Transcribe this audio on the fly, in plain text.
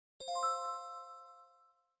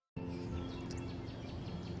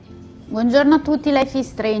Buongiorno a tutti, Life is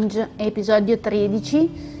Strange, episodio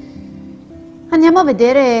 13. Andiamo a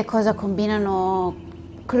vedere cosa combinano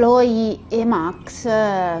Chloe e Max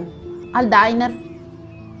al diner.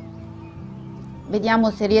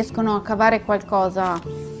 Vediamo se riescono a cavare qualcosa, a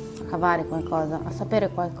sapere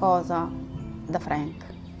qualcosa da Frank.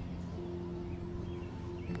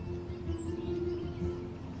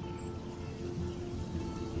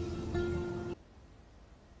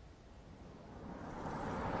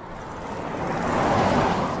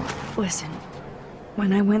 Listen,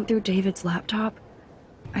 when I went through David's laptop,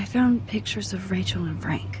 I found pictures of Rachel and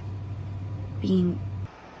Frank being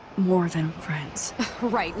more than friends.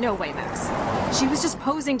 Right, no way, Max. She was just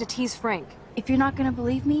posing to tease Frank. If you're not gonna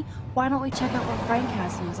believe me, why don't we check out what Frank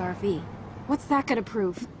has in his RV? What's that gonna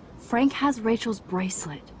prove? Frank has Rachel's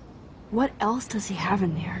bracelet. What else does he have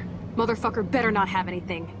in there? Motherfucker better not have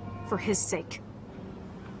anything, for his sake.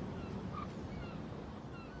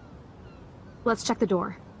 Let's check the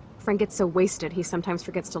door. Frank gets so wasted, he sometimes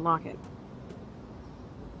forgets to lock it.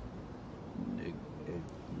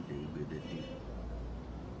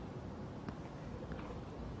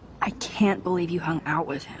 I can't believe you hung out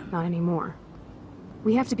with him. Not anymore.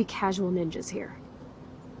 We have to be casual ninjas here.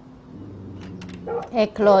 E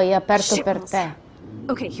Chloe, aperto per te.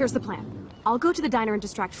 Okay, here's the plan. I'll go to the diner and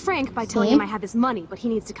distract Frank by telling him I have his money, but he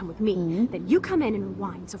needs to come with me. Then you come in and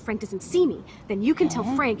rewind so Frank doesn't see me. Then you can tell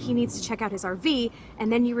Frank he needs to check out his RV,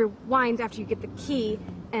 and then you rewind after you get the key,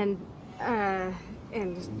 and...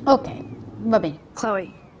 Ok, va bene.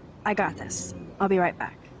 Chloe, I got this. I'll be right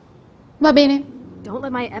back. Va bene. Don't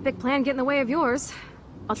let my epic plan get in the way of yours.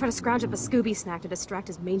 I'll try to scrounge up a Scooby snack to distract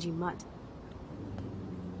his mangy mutt.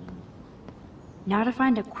 Now to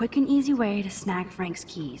find a quick and easy way to snag Frank's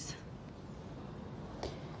keys.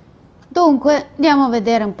 Dunque, andiamo a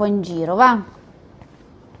vedere un po' in giro, va?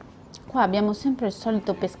 Qua abbiamo sempre il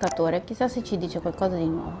solito pescatore, chissà se ci dice qualcosa di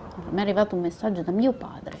nuovo. Mi è arrivato un messaggio da mio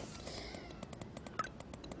padre.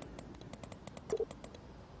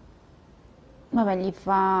 Vabbè, gli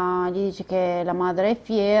dice che la madre è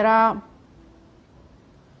fiera.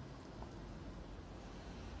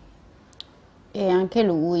 E anche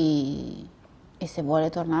lui, e se vuole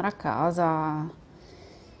tornare a casa...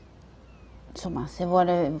 Insomma, se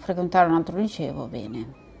vuole frequentare un altro liceo, va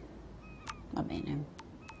bene. Va bene.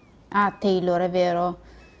 Ah, Taylor, è vero.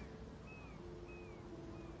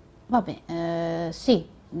 Vabbè, sì.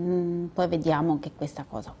 Poi vediamo anche questa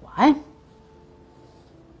cosa qua,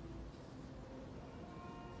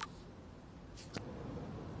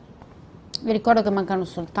 Vi ricordo che mancano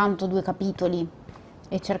soltanto 2 capitoli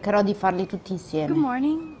e cercherò di farli tutti insieme. Good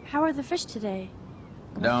morning. How are the fish today?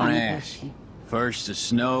 Come Don't stanno i ask. pesci? First the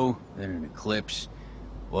snow, then an eclipse.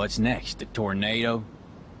 What's next? The tornado?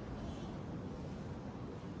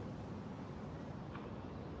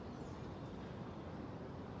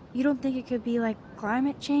 You don't think it could be like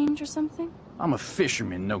climate change or something? I'm a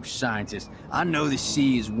fisherman, no scientist. I know the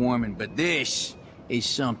sea is warming, but this is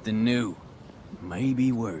something new.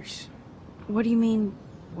 Maybe worse. What do you mean,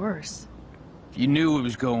 worse? If you knew what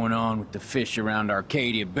was going on with the fish around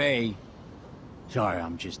Arcadia Bay... Sorry,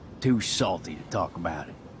 I'm just too salty to talk about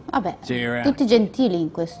it. Vabbè, See you around. tutti gentili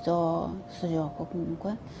in questo gioco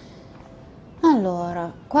comunque.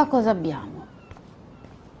 Allora, qua cosa abbiamo?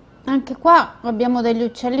 Anche qua abbiamo degli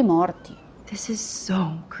uccelli morti. This is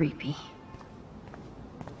so creepy.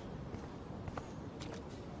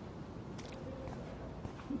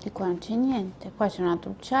 Di qua non c'è niente, qua c'è un altro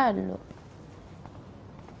uccello.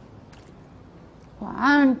 Qua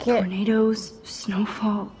anche. Tornadoes,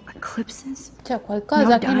 snowfall, eclipses. C'è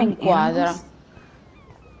qualcosa che non quadra.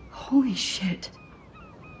 Holy shit.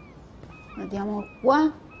 Vediamo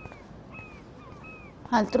qua.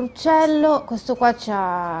 Altro uccello. Questo qua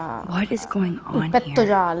c'ha What is going on il petto here?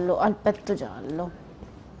 giallo. Ha il petto giallo.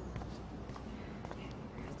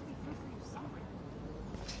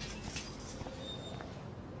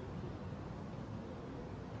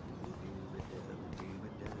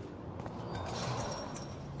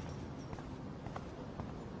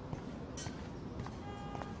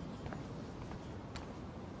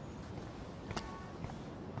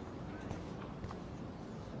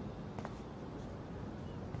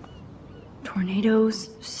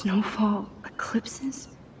 Tornadoes, snowfall, eclipses.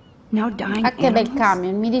 Now dying Ah, che bel animals?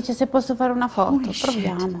 camion. Mi dice se posso fare una foto. Holy shit.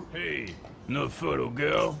 Proviamo. Hey, no photo,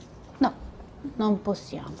 girl. No, non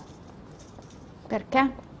possiamo.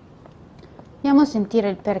 Perché? Andiamo a sentire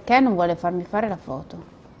il perché non vuole farmi fare la foto.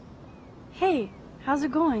 Hey, how's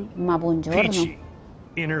it going? Ma buongiorno. Peachy.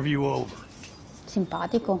 Interview over.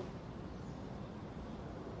 Simpatico.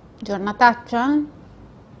 Giornataccia?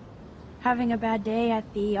 Having a bad day at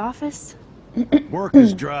the office? Work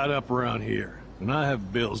is dried up around here, and I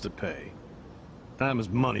have bills to pay. Time is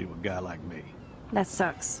money to a guy like me. That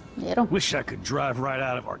sucks. Vero? Wish I could drive right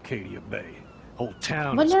out of Arcadia Bay. Whole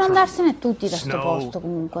town is Vogliono crumbling. andarsene tutti da sto Snow, posto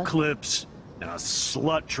comunque. clips, and a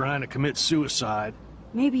slut trying to commit suicide.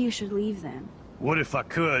 Maybe you should leave then. What if I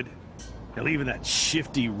could? Hell, even that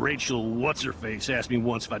shifty Rachel What's-Her-Face asked me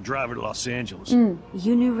once if I'd drive her to Los Angeles.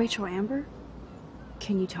 You knew Rachel Amber?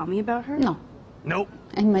 Can you tell me about her? No, Nope.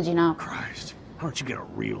 immaginavo. Christ, why don't you get a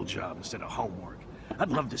real job instead of homework? I'd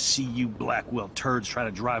love to see you Blackwell turds try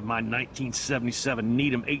to drive my 1977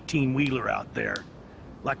 Needham 18-wheeler out there.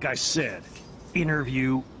 Like I said,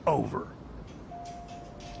 interview over.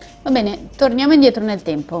 Va bene, torniamo indietro nel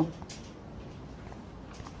tempo.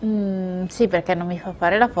 Sì, perché non mi fa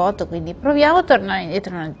fare la foto, quindi proviamo a tornare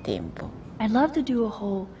indietro nel tempo. I'd love to do a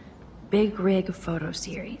whole big rig photo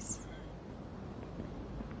series.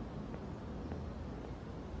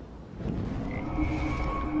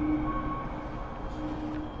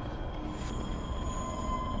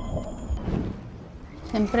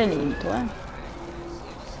 Sempre lento,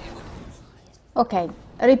 Ok,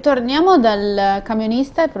 ritorniamo dal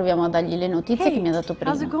camionista e proviamo a dargli le notizie che mi ha dato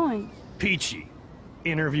prima. How's it going? Peachy,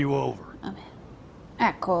 interview over. Vabbè.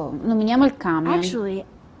 Ecco, nominiamo il camion. Actually,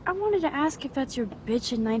 I wanted to ask if that's your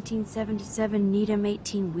bitchin' 1977 Needham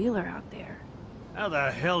 18-wheeler out there. How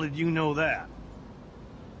the hell did you know that?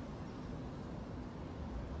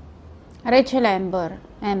 Rachel Amber.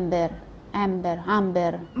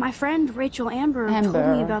 My friend Rachel Amber told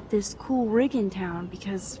me about this cool rig in town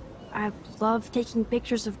because I love taking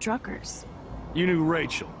pictures of truckers. You knew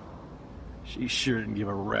Rachel. She sure didn't give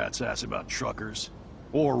a rat's ass about truckers.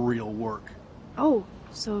 Or real work. Oh,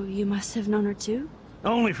 so you must have known her too?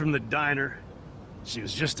 Only from the diner. She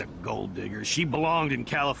was just a gold digger. She belonged in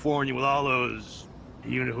California with all those...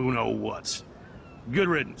 you-know-who-know-whats. Good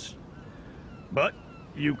riddance. But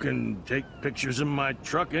you can take pictures of my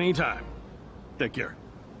truck anytime. Take care.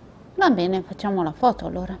 Va bene, facciamo la foto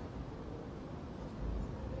allora.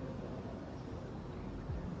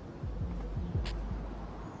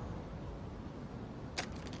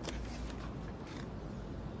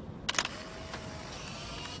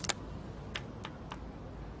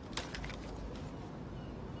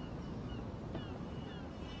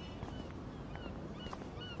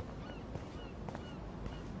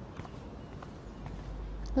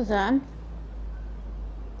 Cos'è?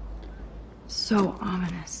 So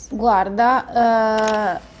ominous.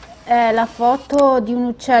 Guarda, è la foto di un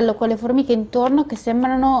uccello con le formiche intorno che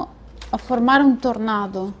sembrano a formare un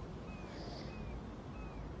tornado.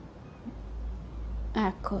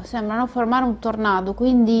 Ecco, sembrano formare un tornado,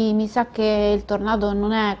 quindi mi sa che il tornado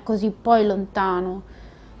non è così poi lontano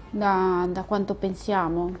da quanto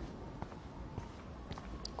pensiamo.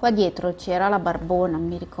 Qua dietro c'era la barbona,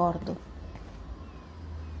 mi ricordo.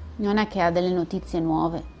 Non è che ha delle notizie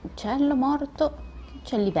nuove. Uccello morto.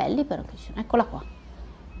 Uccelli belli però che ci sono. Eccola qua.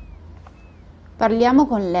 Parliamo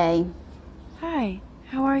con lei. Hi,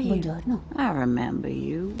 how are you? Buongiorno. I remember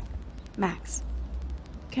you. Max,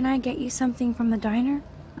 can I get you something from the diner?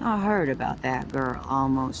 I heard about that girl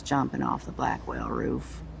almost jumping off the Blackwell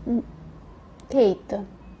roof. Kate.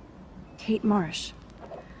 Kate Marsh.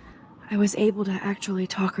 I was able to actually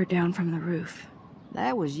talk her down from the roof.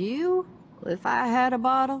 That was you? Well, if I had a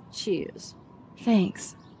bottle, cheers.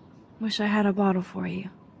 Thanks. Wish I had a bottle for you.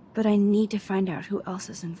 But I need to find out who else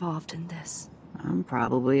is involved in this. I'm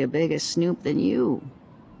probably a bigger snoop than you.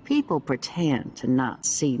 People pretend to not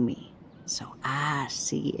see me, so I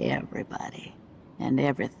see everybody and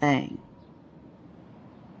everything.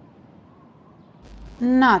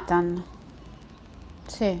 Nathan.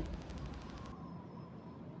 Sì.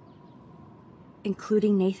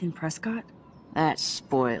 Including Nathan Prescott? That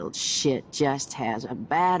spoiled shit just has a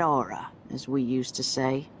bad aura, as we used to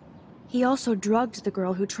say. He also drugged the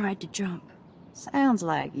girl who tried to jump. Sounds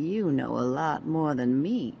like you know a lot more than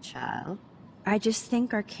me, child. I just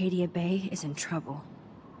think Arcadia Bay is in trouble.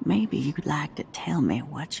 Maybe you'd like to tell me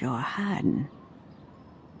what you're hiding.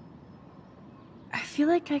 I feel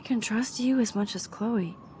like I can trust you as much as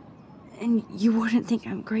Chloe. And you wouldn't think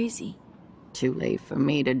I'm crazy. Too late for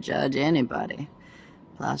me to judge anybody.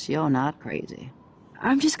 Plus, you're not crazy.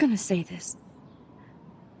 I'm just gonna say this.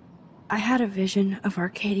 I had a vision of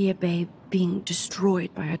Arcadia Bay being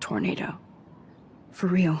destroyed by a tornado. For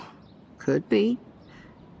real. Could be.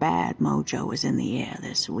 Bad mojo is in the air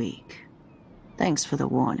this week. Thanks for the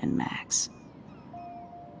warning, Max.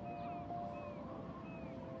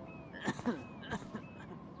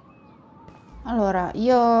 Allora,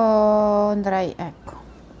 io andrei... Ecco.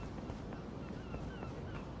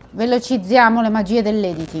 Velocizziamo le magie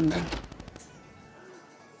dell'editing.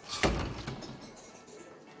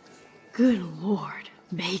 Good lord,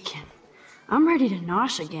 bacon. I'm ready to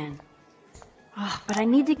nosh again. Ugh, but I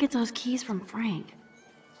need to get those keys from Frank.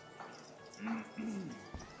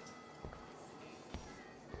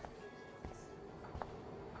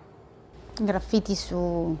 Graffiti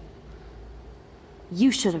su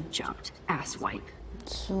You should have jumped, asswipe.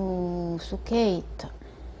 su Kate.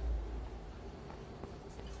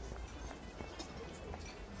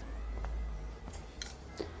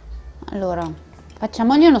 Allora,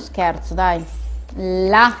 facciamogli uno scherzo, dai.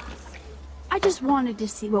 Là. I just wanted to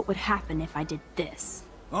see what would happen if I did this.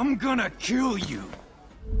 I'm gonna kill you.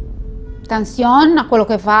 Attenzione a quello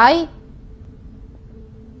che fai.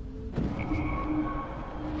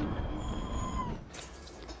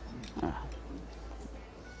 Allora.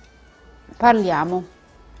 Parliamo.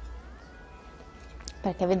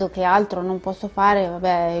 Perché vedo che altro non posso fare.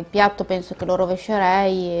 Vabbè, il piatto penso che lo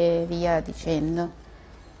rovescerei e via dicendo.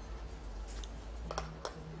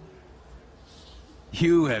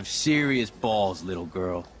 You have serious balls, little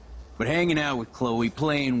girl. But hanging out with Chloe,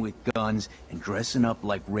 playing with guns, and dressing up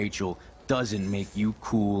like Rachel doesn't make you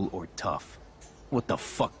cool or tough. What the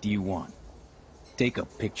fuck do you want? Take a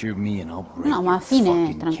picture of me and I'll break No, ma a your fine,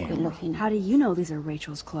 fucking tranquillo, camera. fine. How do you know these are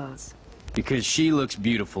Rachel's clothes? Because she looks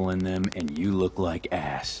beautiful in them and you look like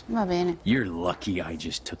ass. Va bene. You're lucky I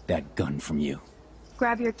just took that gun from you.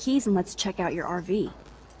 Grab your keys and let's check out your RV.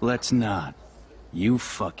 Let's not. You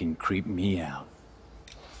fucking creep me out.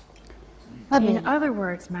 Va bene. In other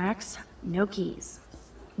words, Max, no keys.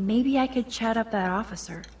 Maybe I could chat up that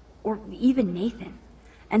officer, or even Nathan,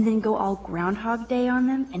 and then go all Groundhog Day on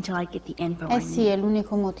them until I get the info I Eh need. sì, è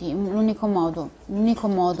l'unico motivo, l'unico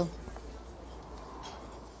modo.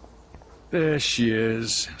 There she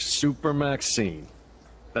is, Super Maxine.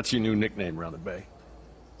 That's your new nickname around the bay.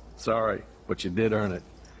 Sorry, but you did earn it.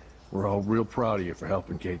 We're all real proud of you for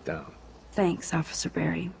helping Kate down. Thanks, Officer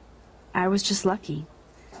Barry. I was just lucky.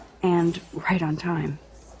 And right on time.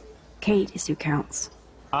 Kate is who counts.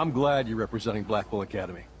 I'm glad you're representing Blackpool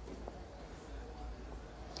Academy.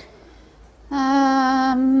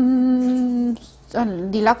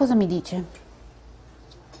 Di là cosa mi dice?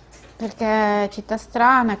 Perché città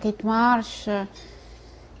strana, Kate Marsh,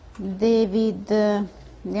 David,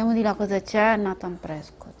 vediamo di là cosa c'è, Nathan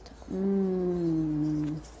Prescott.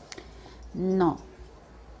 No.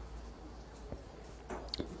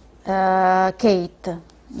 Kate,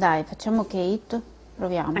 dai, facciamo Kate,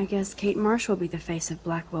 proviamo. I guess Kate Marsh will be the face of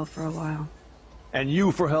Blackwell for a while. And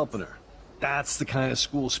you for helping her. That's the kind of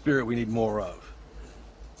school spirit we need more of.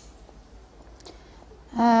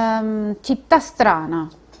 Città strana.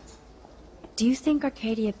 Do you think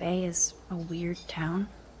Arcadia Bay is a weird town?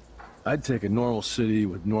 I'd take a normal city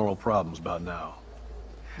with normal problems about now.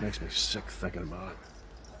 Makes me sick thinking about it.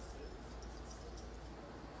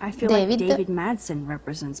 I feel David? like David Madsen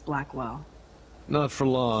represents Blackwell. Not for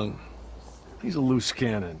long. He's a loose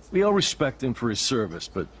cannon. We all respect him for his service,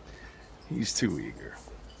 but he's too eager.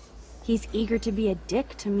 He's eager to be a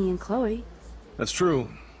dick to me and Chloe. That's true.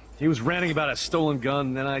 He was ranting about a stolen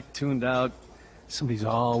gun, then I tuned out. Somebody's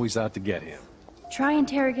always out to get him. Try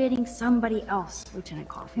interrogating somebody else, Lieutenant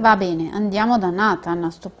Caulfield. Va bene, andiamo da Nathan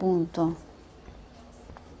a sto punto.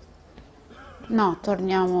 No,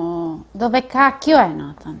 torniamo... Dove cacchio è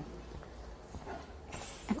Nathan?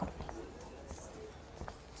 Eccolo.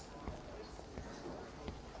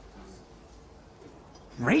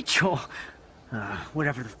 Rachel?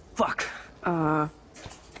 Whatever the fuck. Oh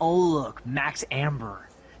look, Max Amber.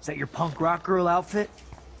 Is that your punk rock girl outfit?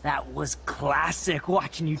 That was classic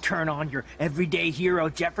watching you turn on your everyday hero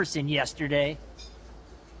Jefferson yesterday.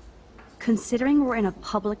 Considering we're in a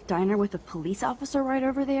public diner with a police officer right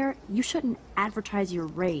over there, you shouldn't advertise your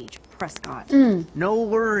rage, Prescott. No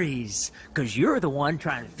worries, cause you're the one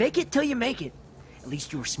trying to fake it till you make it. At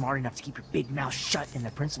least you were smart enough to keep your big mouth shut in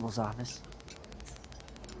the principal's office.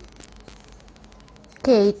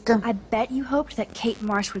 Kate. I bet you hoped that Kate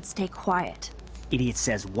Marsh would stay quiet. Idiot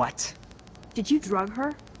says what? Did you drug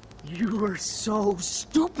her? You are so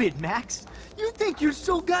stupid, Max. You think you're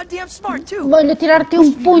so goddamn smart too. Voglio tirarti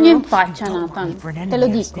un pugno in faccia, You don't Nathan. want me for an Te enemy, lo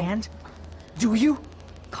dico. understand? Do you?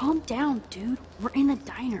 Calm down, dude. We're in a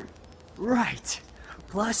diner. Right.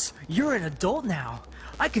 Plus, you're an adult now.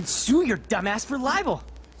 I can sue your dumbass for libel.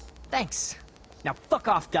 Thanks. Now fuck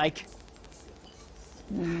off, Dyke.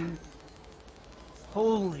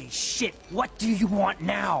 Holy shit, what do you want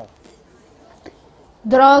now?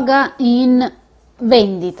 Droga in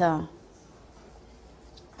vendita.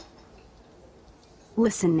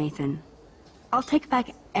 Listen, Nathan. I'll take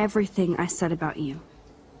back everything I said about you.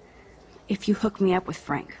 If you hook me up with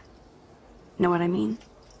Frank. Know what I mean?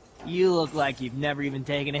 You look like you've never even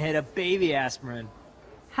taken a hit of baby aspirin.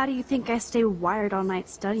 How do you think I stay wired all night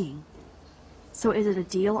studying? So is it a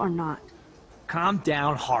deal or not? Calm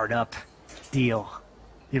down, hard up. Deal.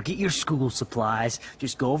 You'll get your school supplies.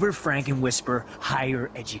 Just go over to Frank and whisper higher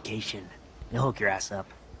education. He'll hook your ass up.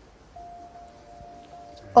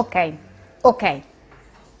 Ok, ok.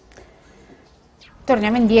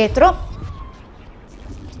 Torniamo indietro.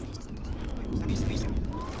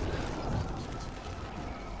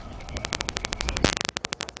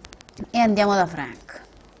 E andiamo da Frank.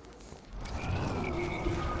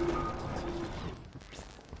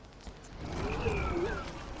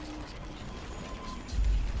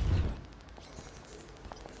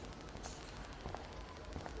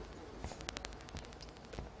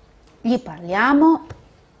 Gli parliamo.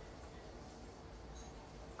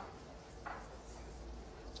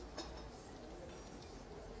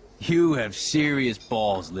 You have serious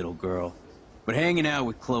balls, little girl. But hanging out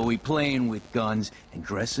with Chloe, playing with guns, and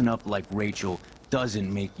dressing up like Rachel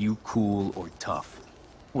doesn't make you cool or tough.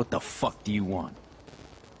 What the fuck do you want?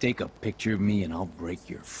 Take a picture of me and I'll break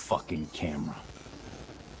your fucking camera.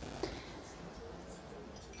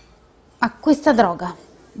 Acquista droga.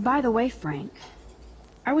 By the way, Frank,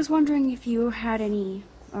 I was wondering if you had any,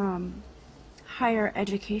 higher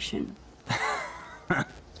education.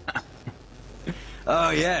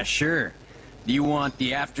 Oh yeah, sure. Do you want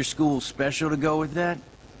the after-school special to go with that?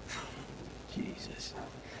 Jesus.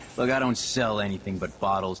 Look, I don't sell anything but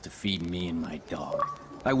bottles to feed me and my dog.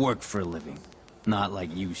 I work for a living. Not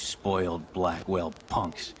like you spoiled Blackwell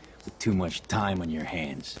punks with too much time on your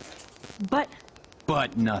hands. But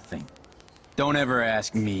nothing. Don't ever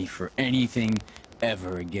ask me for anything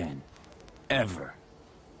ever again. Ever.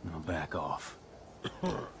 Now back off.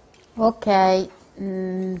 Ok,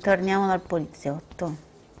 torniamo dal poliziotto.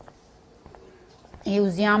 E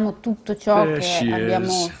usiamo tutto ciò There che she abbiamo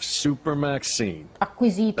is, Super Maxine.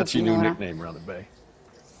 acquisito That's your new finora. nickname around the bay.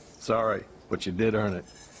 Sorry, but you did earn it.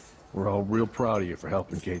 We're all real proud of you for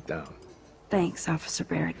helping Kate down. Thanks, Officer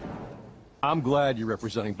Barry. I'm glad you're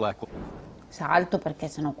representing Blackwell. Salto perché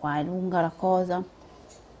sennò qua è lunga la cosa.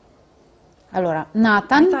 Allora, I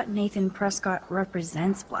Nathan. thought Nathan Prescott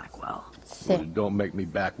represents Blackwell. Sì. Don't make me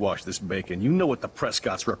backwash this bacon. You know what the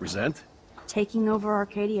Prescotts represent. Taking over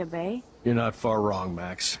Arcadia Bay? You're not far wrong,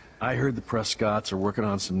 Max. I heard the Prescotts are working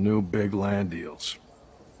on some new big land deals.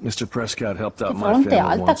 Mr. Prescott helped out Che my fronte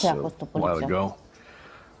family alta once che ha a questo while poliziotto. ago.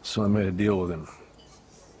 So I made a deal with him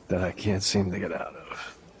that I can't seem to get out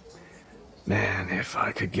of. Man, if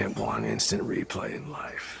I could get one instant replay in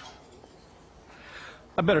life.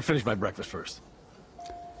 I better finish my breakfast first.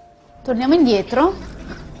 Torniamo indietro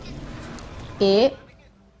e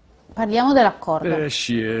parliamo dell'accordo. There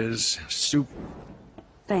she is.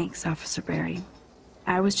 Thanks, Officer Barry.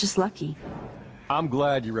 I was just lucky. I'm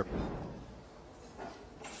glad you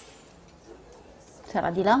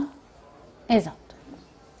Sarà di là? Esatto.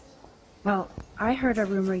 Well, I heard a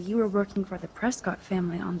rumor you were working for the Prescott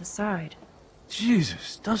family on the side.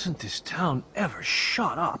 Jesus, doesn't this town ever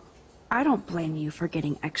shut up? I don't blame you for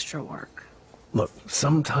getting extra work. Look,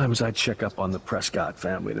 sometimes I check up on the Prescott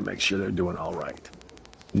family to make sure they're doing all right.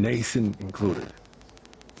 Nathan included.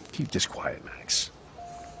 Keep this quiet, Max.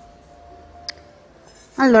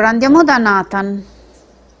 Allora, andiamo da Nathan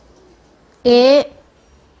e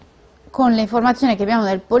con le informazioni che abbiamo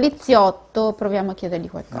del poliziotto proviamo a chiedergli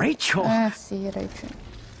qualcosa. Rachel? Sì, Rachel.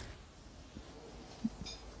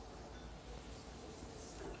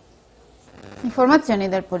 Informazioni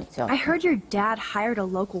del poliziotto. I heard your dad hired a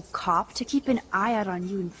local cop to keep an eye out on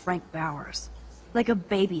you and Frank Bowers. Like a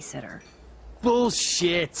babysitter.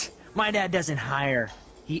 Bullshit! My dad doesn't hire.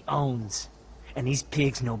 He owns. And these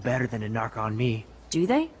pigs know better than to narc on me. Do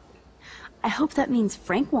they? I hope that means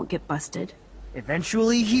Frank won't get busted.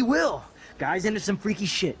 Eventually, he will. Guy's into some freaky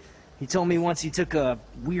shit. He told me once he took a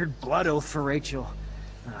weird blood oath for Rachel.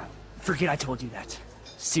 Forget I told you that.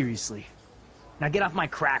 Seriously. Now get off my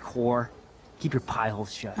crack, whore. Keep your pie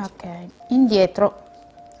holes shut. Ok, indietro.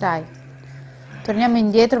 Dai. Torniamo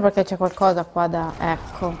indietro perché c'è qualcosa qua da...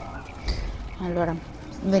 Ecco. Allora,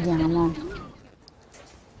 vediamo.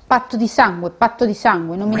 Patto di sangue, patto di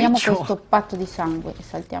sangue. Nominiamo Rachel. questo patto di sangue e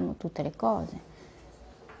saltiamo tutte le cose.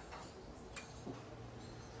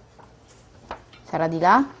 Sarà di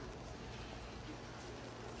là?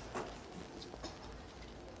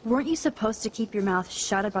 Weren't you supposed to keep your mouth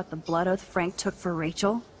shut about the blood oath Frank took for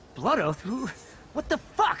Rachel? Blood oath? Who? What the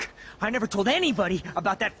fuck? I never told anybody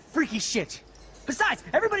about that freaky shit. Besides,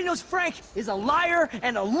 everybody knows Frank is a liar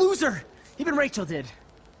and a loser. Even Rachel did.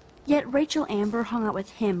 Yet Rachel Amber hung out with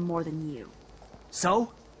him more than you.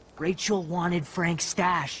 So, Rachel wanted Frank's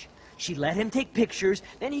stash. She let him take pictures,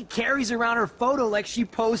 then he carries around her photo like she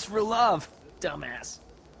posed for love. Dumbass.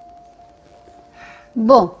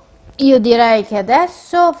 Boh, io direi che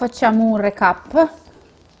adesso facciamo un recap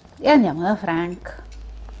e andiamo da Frank.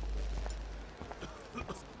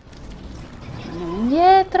 Andiamo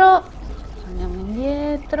indietro, andiamo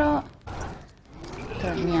indietro,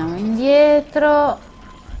 torniamo indietro.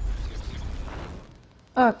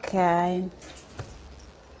 Ok,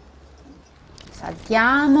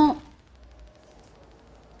 saltiamo.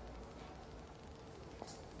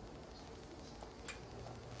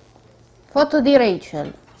 Foto di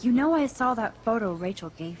Rachel. You know I saw that photo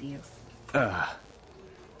Rachel gave you. How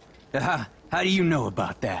do you know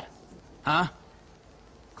about that? Huh?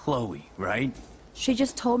 Chloe, right? She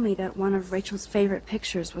just told me that one of Rachel's favorite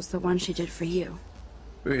pictures was the one she did for you.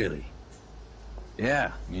 Really?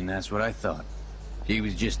 Yeah, I mean, that's what I thought. She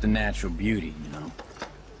was just a natural beauty, you know?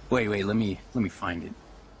 Wait, let me find it.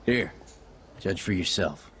 Here, judge for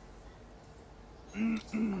yourself.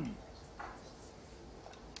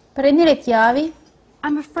 Prendi le chiavi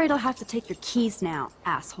I'm afraid I'll have to take your keys now,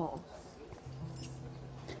 asshole.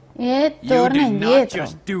 e You torna did not indietro.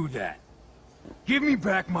 just do that. Give me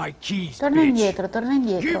back my keys, Torna bitch. indietro, torna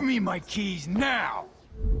indietro. Give me my keys now.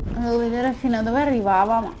 Devo vedere fino a dove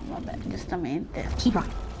arrivava, ma vabbè, giustamente. Keep on,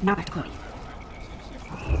 not at Chloe.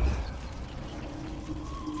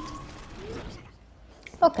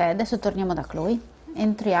 Ok, adesso torniamo da Chloe.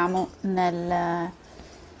 Entriamo nel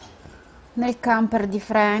camper di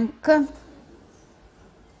Frank.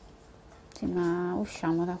 Sì, ma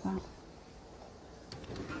usciamo da qua.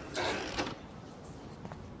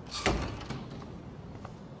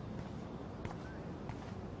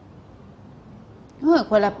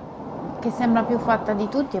 Quella che sembra più fatta di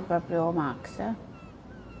tutti è proprio Max, eh?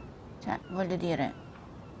 Cioè, voglio dire,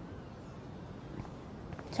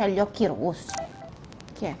 c'ha gli occhi rossi.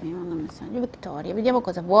 Chi è che mi manda un messaggio? Vittoria, vediamo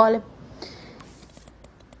cosa vuole.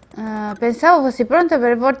 Pensavo fossi pronta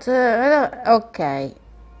per il forza. Ok,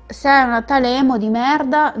 sei una tale emo di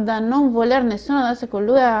merda da non voler nessuno andasse con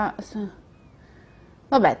lui a...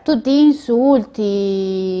 Vabbè, tutti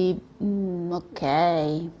insulti.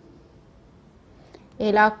 Ok.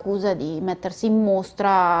 E la accusa di mettersi in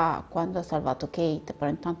mostra quando ha salvato Kate, però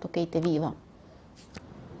intanto Kate è viva.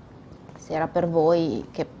 Se era per voi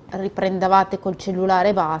che riprendevate col cellulare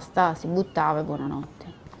e basta, si buttava e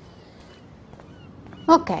buonanotte.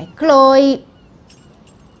 Ok, Chloe, I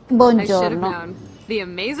should have buongiorno. known. The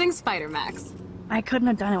amazing Spider Max. I couldn't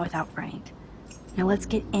have done it without Frank. Now let's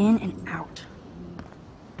get in and out.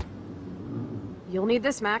 You'll need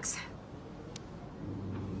this, Max.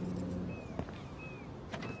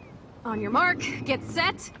 On your mark, get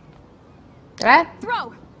set, 3.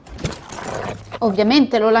 throw!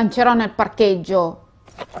 Ovviamente lo lancerò nel parcheggio.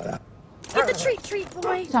 Get the treat,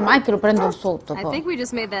 boy! Sa mai che lo prendo sotto I poi. think we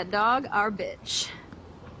just made that dog our bitch.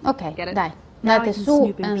 Ok, Get it? dai, Now andate I can su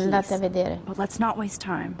snoop e in andate peace. a vedere. But let's not waste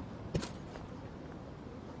time.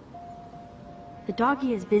 The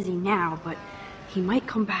doggy is busy now, but he might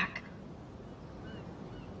come back.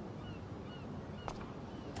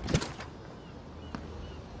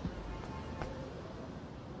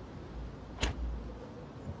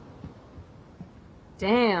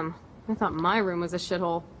 Damn, I thought my room was a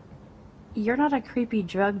shithole. You're not a creepy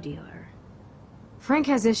drug dealer. Frank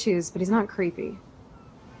has issues, but he's not creepy.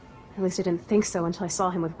 At least I didn't think so until I saw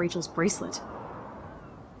him with Rachel's bracelet.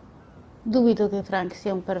 Dubito che Frank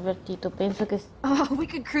sia un pervertito, penso che... Oh, we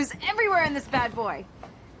could cruise everywhere in this bad boy!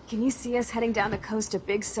 Can you see us heading down the coast to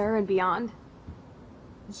Big Sur and beyond?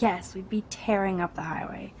 Yes, we'd be tearing up the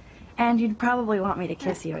highway. And you'd probably want me to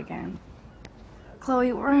kiss you again.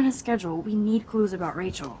 Chloe, we're on a schedule. We need clues about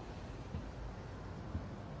Rachel.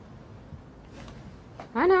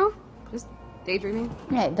 I know, just daydreaming.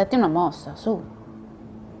 Datti una mossa, su.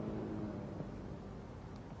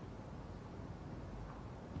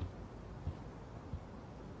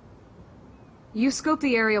 You scope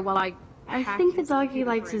the area while I think the doggy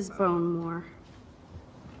likes his bone more.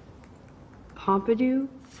 Pompidou?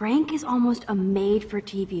 Frank is almost a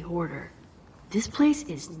made-for-TV hoarder. This place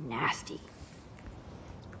is nasty.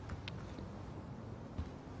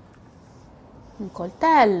 Un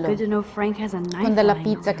coltello. Good to know Frank has a knife Con della lying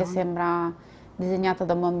pizza che around. sembra disegnata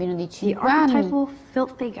da un bambino di The 5 anni. archetypal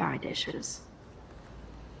filthy guy dishes.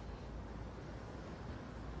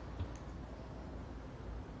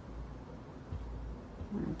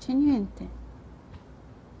 Non c'è niente.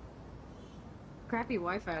 crappy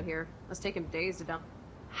Wi-Fi out here. Must take him days to dump.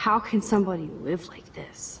 How can somebody live like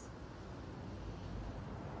this?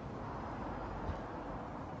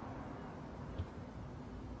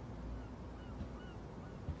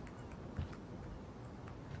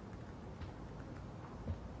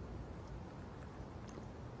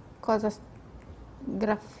 Cosa...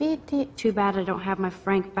 Graffiti. Too bad I don't have my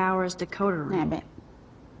Frank Bowers decoder ring. Beh.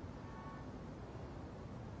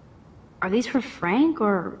 Are these for Frank,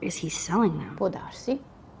 or is he selling them? Può darsi.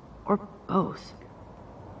 Or both?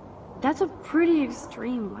 That's a pretty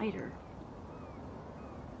extreme lighter.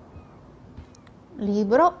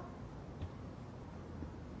 Libro.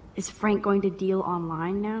 Is Frank going to deal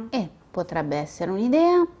online now? Potrebbe essere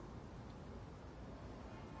un'idea.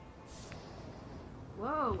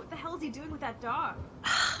 Whoa, what the hell is he doing with that dog?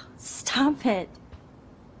 Stop it.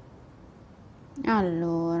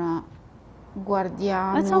 Allora,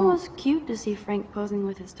 guardiamo. That's almost cute to see Frank posing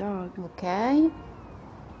with his dog. Ok.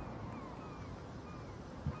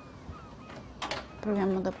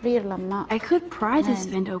 Proviamo ad aprirla, ma I could pry this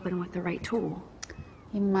vent open with the right tool.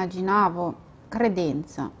 immaginavo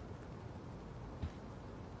credenza.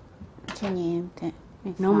 C'è niente.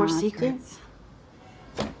 No more Infatti. secrets.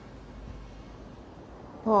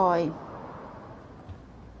 Poi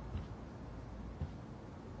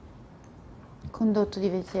condotto di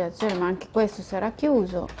ventilazione, ma anche questo sarà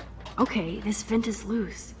chiuso. Okay, this vent is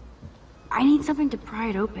loose. I need something to pry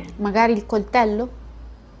it open. Magari il coltello?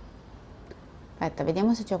 Aspetta,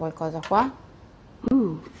 vediamo se c'è qualcosa qua.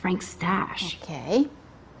 Ooh, Frank's stash. Ok.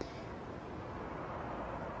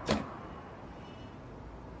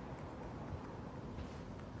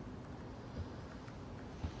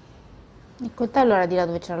 Il coltello era di là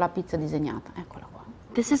dove c'era la pizza disegnata. Eccola qua.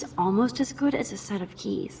 This is almost as good as a set of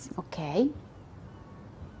keys. Ok.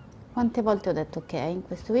 Quante volte ho detto ok in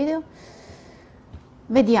questo video?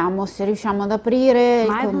 Vediamo se riusciamo ad aprire il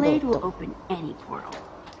My blade will condotto. open any portal.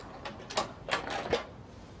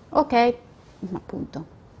 Ok, appunto.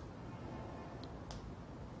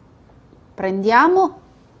 Prendiamo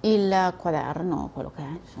il quaderno, quello che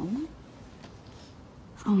è, insomma.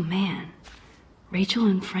 Oh man, Rachel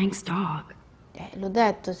and Frank's dog. L'ho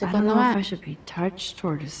detto, I don't secondo know if I me. should be touched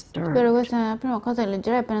or disturbed. Spero questa è la prima cosa che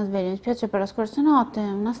leggerei appena sveglio. Mi spiace per la scorsa notte,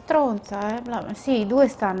 una stronza, eh. Sì, i due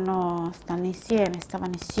stanno insieme,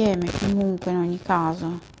 stavano insieme comunque in ogni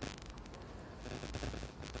caso.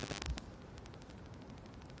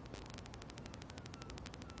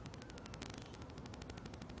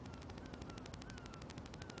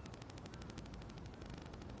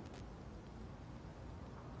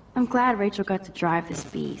 I'm glad Rachel got to drive this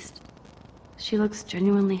beast. She looks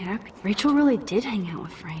genuinely happy. Rachel really did hang out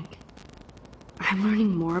with Frank. I'm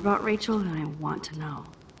learning more about Rachel than I want to know.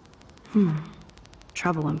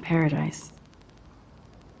 Trouble in paradise.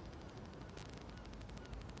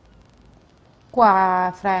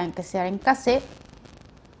 Qua Frank si era in cassè.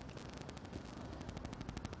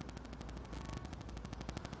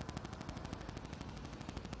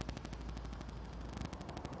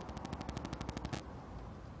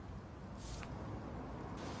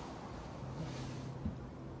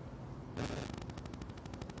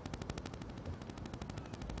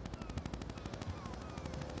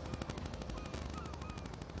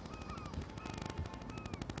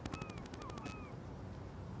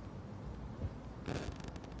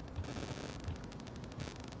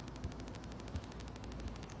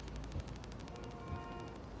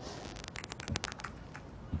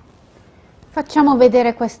 Facciamo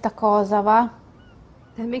vedere questa cosa, va?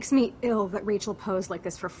 That makes me ill that Rachel posed like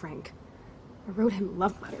this for Frank. I wrote him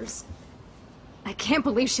love letters. I can't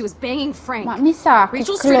believe she was banging Frank. Ma mi sa che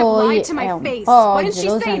Rachel straight up Chloe lied to my è un face. po' Why didn't she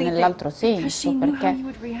gelosa say anything? nell'altro Because she senso, knew how perché you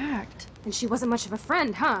would react. And she wasn't much of a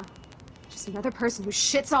friend, huh? Just another person who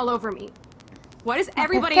shits all over me. Why does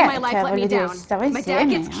everybody in my perché? life Cioè, let me voglio dire, down? si stava My dad insieme,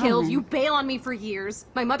 gets killed, amen. you bail on me for years.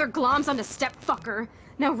 My mother gloms onto stepfucker.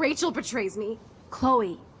 Now Rachel betrays me.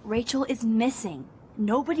 Chloe, Rachel is missing.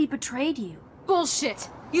 Nobody betrayed you. Bullshit!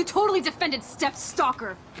 You totally defended step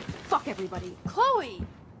stalker. Fuck everybody. Chloe!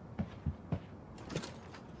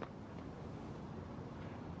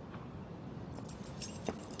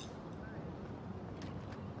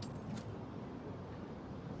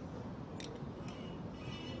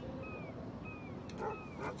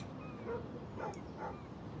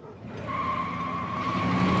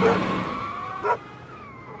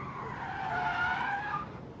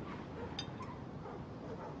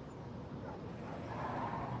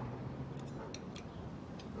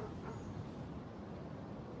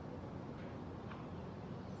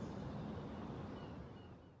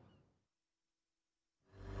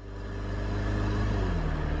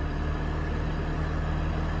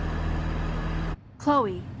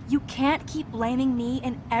 Chloe, you can't keep blaming me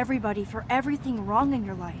and everybody for everything wrong in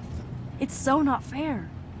your life. It's so not fair.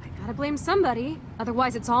 I gotta blame somebody,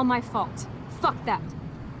 otherwise it's all my fault. Fuck that.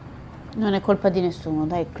 non è colpa di nessuno,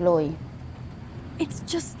 dai Chloe. It's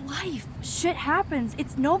just life. Shit happens.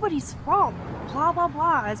 It's nobody's fault. Blah, blah,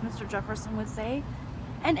 blah, as Mr. Jefferson would say.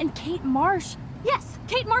 And Kate Marsh. Yes,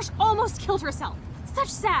 Kate Marsh almost killed herself. Such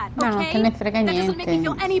sad, No, non te okay? ne frega That doesn't make me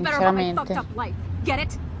feel niente, any better about my sinceramente. fucked up life. Get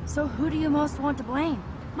it? So who do you most want to blame?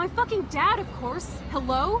 My fucking dad, of course.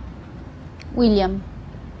 Hello? William.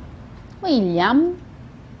 William?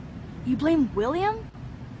 You blame William?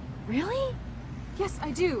 Really? Yes,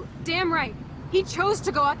 I do. Damn right. He chose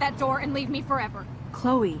to go out that door and leave me forever.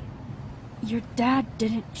 Chloe, your dad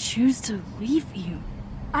didn't choose to leave you.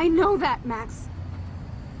 I know that, Max.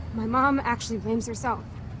 My mom actually blames herself.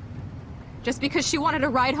 Just because she wanted a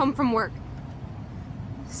ride home from work.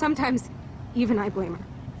 Sometimes, even I blame her.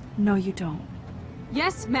 No, you don't.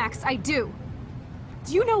 Yes, Max, I do.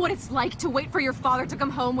 Do you know what it's like to wait for your father to come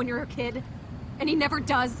home when you're a kid? And he never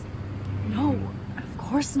does? No, of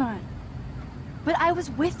course not. But I was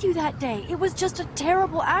with you that day. It was just a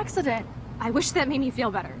terrible accident. I wish that made me feel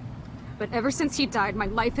better. But ever since he died, my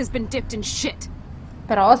life has been dipped in shit.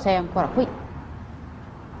 Però sei ancora qui.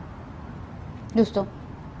 Giusto?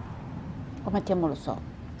 O mettiamolo so.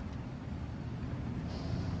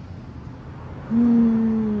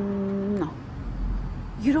 No.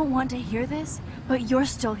 You don't want to hear this, but you're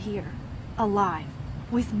still here. Alive.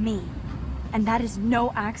 With me. And that is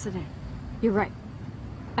no accident. You're right.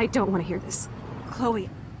 I don't want to hear this. Chloe,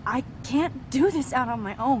 I can't do this out on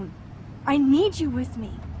my own. I need you with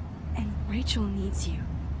me. And Rachel needs you.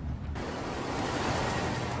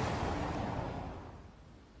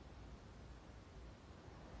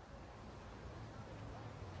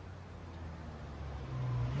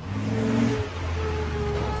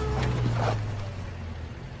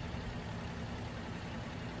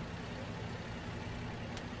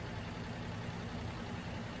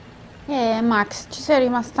 Max, ci sei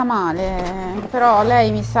rimasta male, però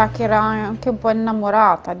lei mi sa che era anche un po'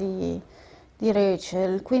 innamorata di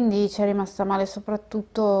Rachel, quindi ci è rimasta male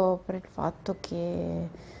soprattutto per il fatto che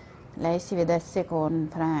lei si vedesse con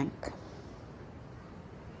Frank.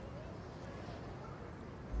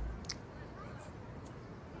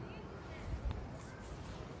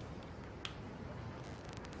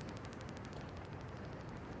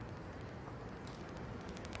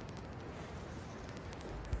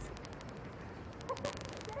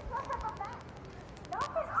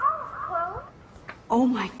 Oh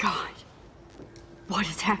my god. What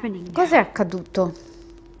is happening now? Cos'è accaduto?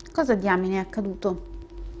 Cosa diamine è accaduto?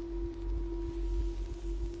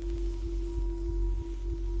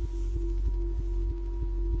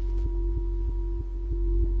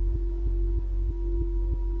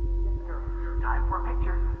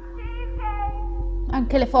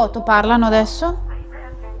 Anche le foto parlano adesso?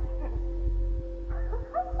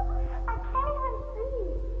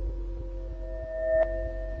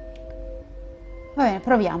 Va bene,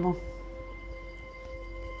 proviamo.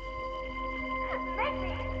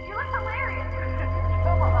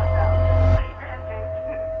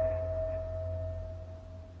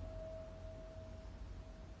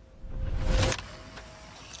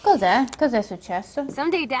 Cos'è? Cos'è successo?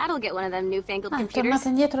 Someday Dad'll get one of them newfangled Ah, è computers. tornata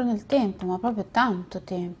indietro nel tempo, ma proprio tanto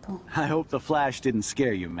tempo. I hope the flash didn't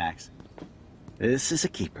scare you, Max. This is a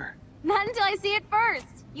keeper. Not until I see it first.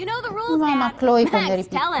 You know the rules, Mamma, Dad. Chloe quando Max,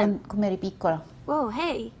 tell him. come eri piccola. Whoa,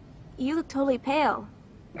 hey. You look totally pale.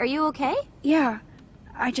 Are you okay? Yeah,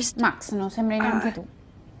 I just... Max, non sembri neanche tu.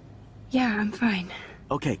 Yeah, I'm fine.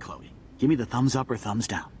 Okay, Chloe. Give me the thumbs up or thumbs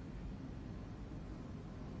down.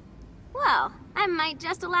 Well, I might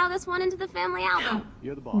just allow this one into the family album.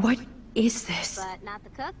 You're the boss. What is this? But not the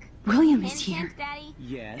cook. William is Hint, here. hint, Daddy.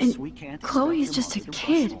 Yes, And we can't Chloe is expect just a your mother to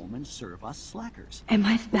kid. rush home and serve us slackers. Am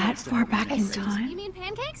I that far back in You time? mean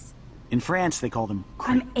pancakes? In France, they call them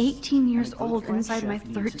I'm crepes. 18 years And a good old French inside my chef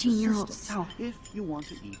needs his 13-year-old assistance self. If you want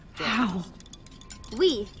to eat How?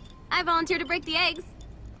 We. I volunteer to break the eggs.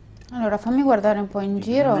 Allora, fammi guardare un po' in Do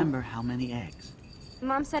you giro. remember how many eggs?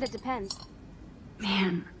 Mom said it depends.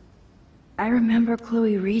 Man, I remember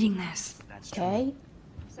Chloe reading this, That's Ok.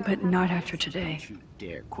 but not after today. Don't you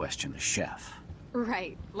dare question the chef.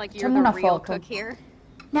 Right, like you're Facciamo the una real foto. cook here.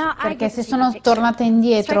 Now I Perché get se to take a sono picture. tornata Strike a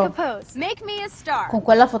indietro pose. Make me a star. con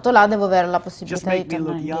quella foto là devo avere la possibilità Just di make me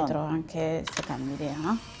tornare look young. indietro, anche se cambio idea,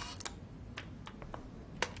 no?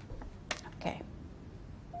 Ok.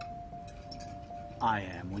 I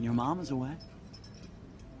am when your mom is away.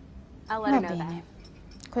 I'll let Va her know that. bene.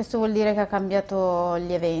 Questo vuol dire che ha cambiato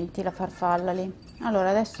gli eventi, la farfalla lì.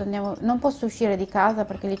 Allora, adesso andiamo... Non posso uscire di casa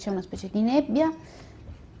perché lì c'è una specie di nebbia.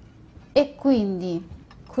 E quindi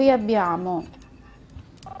qui abbiamo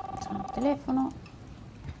il telefono.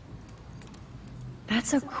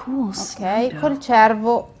 That's a cool Ok, snow col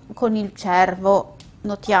cervo, con il cervo.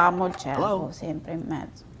 notiamo il cervo sempre in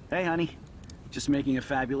mezzo. Hey, honey. Just making a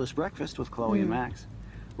fabulous breakfast with Chloe and Max.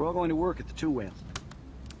 We're all going to work at the Two Whales.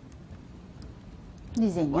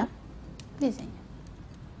 Disegna. Disegna.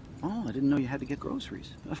 Oh, I didn't know you had to get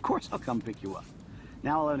groceries. Of course I'll come pick you up.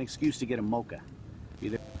 Now I'll have an excuse to get a mocha.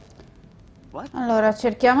 Either... What? Allora,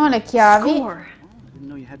 cerchiamo le chiavi. Score. I didn't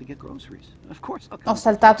know you had to get groceries. Of course I'll Ho come.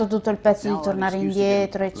 saltato tutto il pezzo di tornare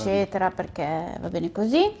indietro, eccetera, perché va bene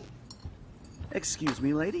così. Excuse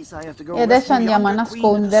me, ladies, I have to go E adesso rescue andiamo a yonder queen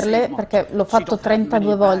of the nasconderle, sea perché l'ho monster. fatto She don't have 32 many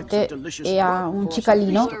bags of volte delicious e ha pork un for us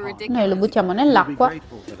cicalino. to feast upon. Noi lo buttiamo nell'acqua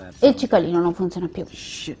e il cicalino non funziona più.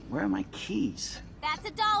 Shit, where are my keys? That's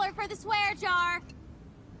 $1 for the swear jar.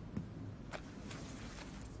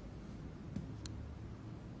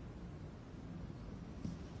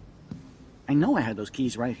 I know I had those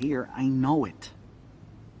keys right here. I know it.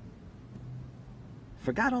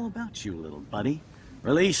 Forgot all about you, little buddy.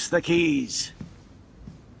 Release the keys.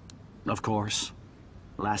 Of course.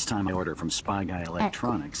 Last time I ordered from Spy Guy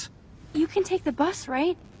Electronics. You can take the bus,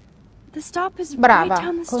 right? The stop is right Brava,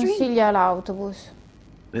 down the street. consiglia l'autobus.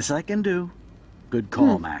 This I can do. Good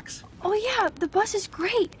call, Max. Oh yeah, the bus is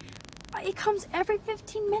great. It comes every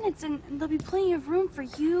 15 minutes, and there'll be plenty of room for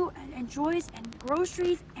you and Joyce and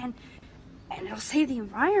groceries, and it'll save the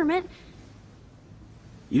environment.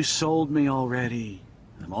 You sold me already.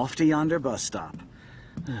 I'm off to yonder bus stop.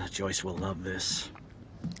 Joyce will love this.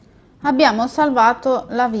 Abbiamo salvato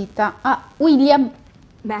la vita a William.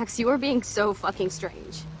 Max, you are being so fucking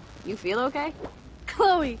strange. You feel okay?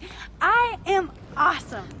 Chloe, I am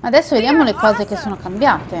awesome. Adesso vediamo le cose che sono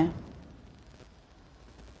cambiate.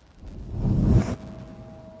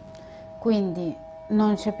 Quindi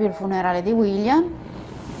non c'è più il funerale di William,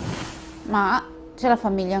 ma c'è la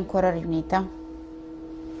famiglia ancora riunita.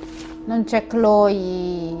 Non c'è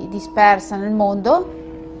Chloe dispersa nel mondo,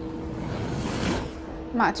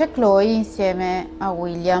 ma c'è Chloe insieme a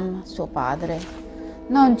William, suo padre.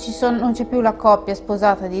 Non c'è più la coppia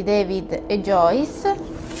sposata di David e Joyce,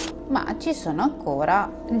 ma ci sono ancora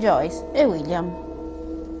Joyce e William.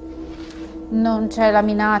 Non c'è la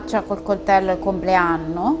minaccia col coltello al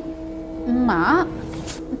compleanno, ma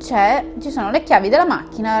ci sono le chiavi della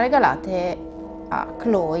macchina regalate a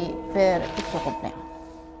Chloe per il suo compleanno.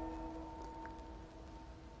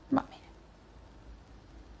 Va bene.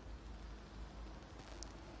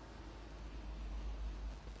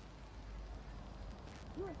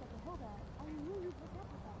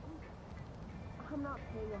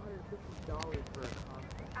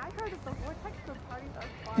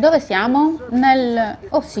 Dove siamo?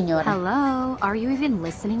 Oh signore. Hello, are you even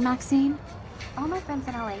listening, Maxine? All my friends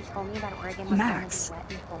in LA told me that Oregon was Max. going to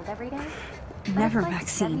be wet and cold every day. Never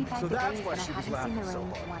Maxine. So that's why she was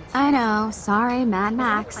laughing. I know, sorry, Mad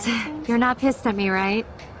Max. You're not pissed at me, right?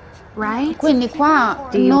 Right? Quindi qua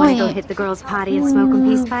Do you want to go noi hit the girls' potty and smoke a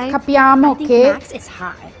peace pipe? capiamo I think che, Max is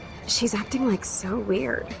hot. She's acting like so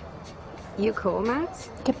weird. You cool, Max?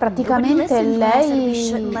 che praticamente lei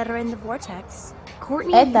Let her in the vortex.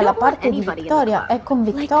 Courtney, è you dalla don't want parte di anybody in the Victoria, club. è con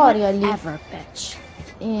Like Victoria lì, whatever, bitch.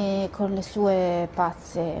 e con le sue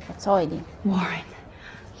pazzoidi. Warren.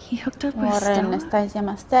 He hooked up with Warren Stella. sta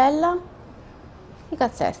insieme a Stella. Che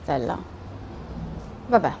cazzo è Stella?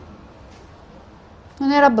 Vabbè.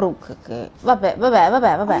 Non era Brooke che... Vabbè.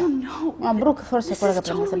 Oh, no. Ma Brooke forse è This quella che is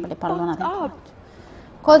prende sempre le totally pallonate in fucked up.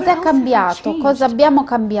 faccia. Cosa What è else have you cambiato? changed? Cosa abbiamo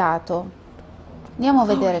cambiato? Andiamo a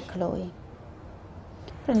vedere Chloe.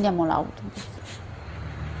 Prendiamo l'autobus.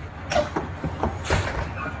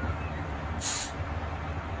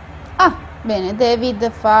 Ah, bene, David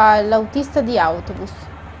fa l'autista di autobus.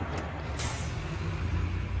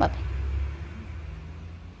 Va bene.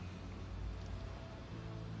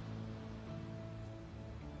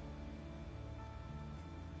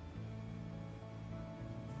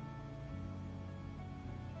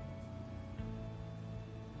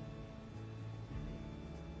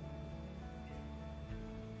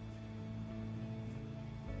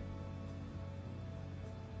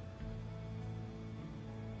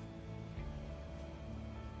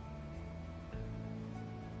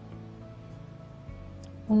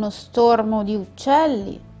 Uno stormo di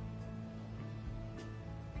uccelli.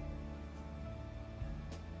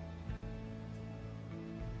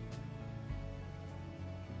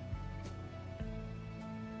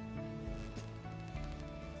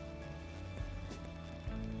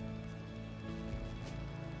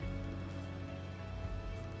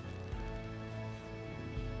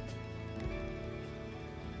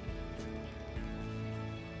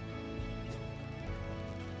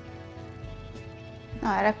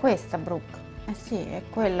 No, era questa Brooke. Eh sì, è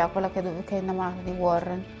quella che, che è innamorata di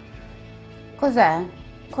Warren. Cos'è?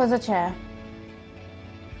 Cosa c'è?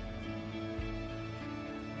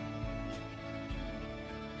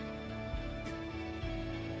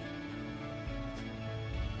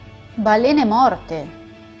 Balene morte.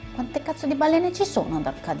 Quante cazzo di balene ci sono ad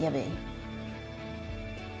Arcadia Bay?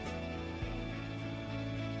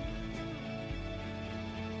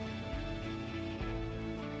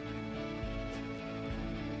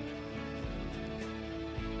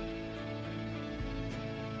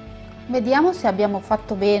 Vediamo se abbiamo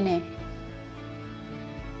fatto bene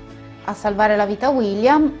a salvare la vita a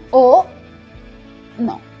William o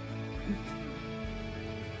no.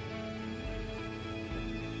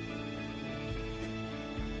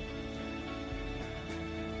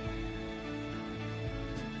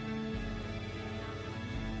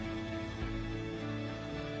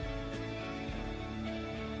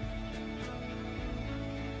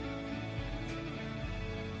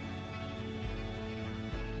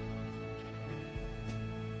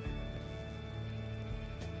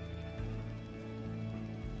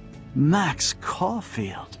 Max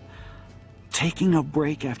Caulfield. Taking a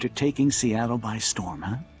break after taking Seattle by storm,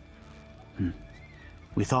 huh?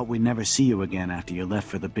 We thought we'd never see you again after you left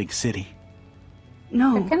for the big city.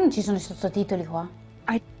 No, Perché non ci sono i sottotitoli qua?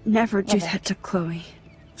 I'd never do Vabbè. that to Chloe.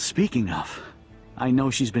 Speaking of, I know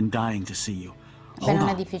she's been dying to see you. Beh, Hold non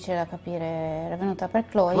è on. difficile da capire. Era venuta per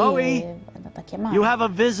Chloe, Chloe? e è andata a chiamare. You have a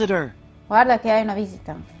visitor. Guarda che hai una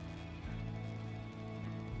visita.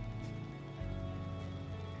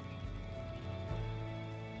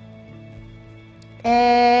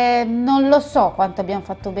 Non lo so quanto abbiamo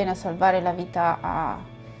fatto bene a salvare la vita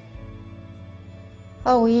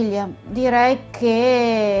a William. Direi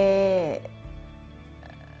che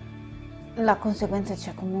la conseguenza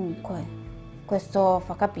c'è comunque. Questo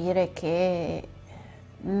fa capire che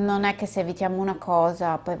non è che se evitiamo una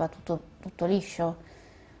cosa poi va tutto liscio,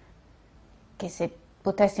 che se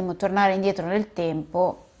potessimo tornare indietro nel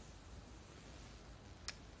tempo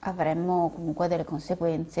avremmo comunque delle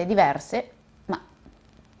conseguenze diverse.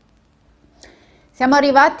 Siamo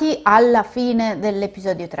arrivati alla fine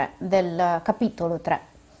dell'episodio 3, del capitolo 3,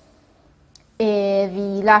 e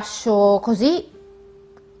vi lascio così,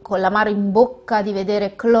 con l'amaro in bocca di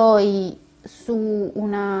vedere Chloe su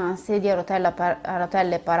una sedia a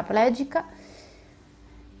rotelle paraplegica,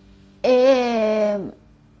 e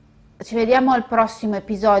ci vediamo al prossimo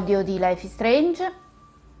episodio di Life is Strange,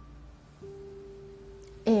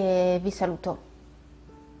 e vi saluto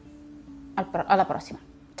alla prossima.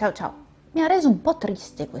 Ciao ciao. Mi ha reso un po'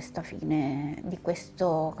 triste questa fine di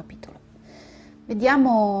questo capitolo.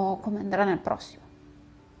 Vediamo come andrà nel prossimo.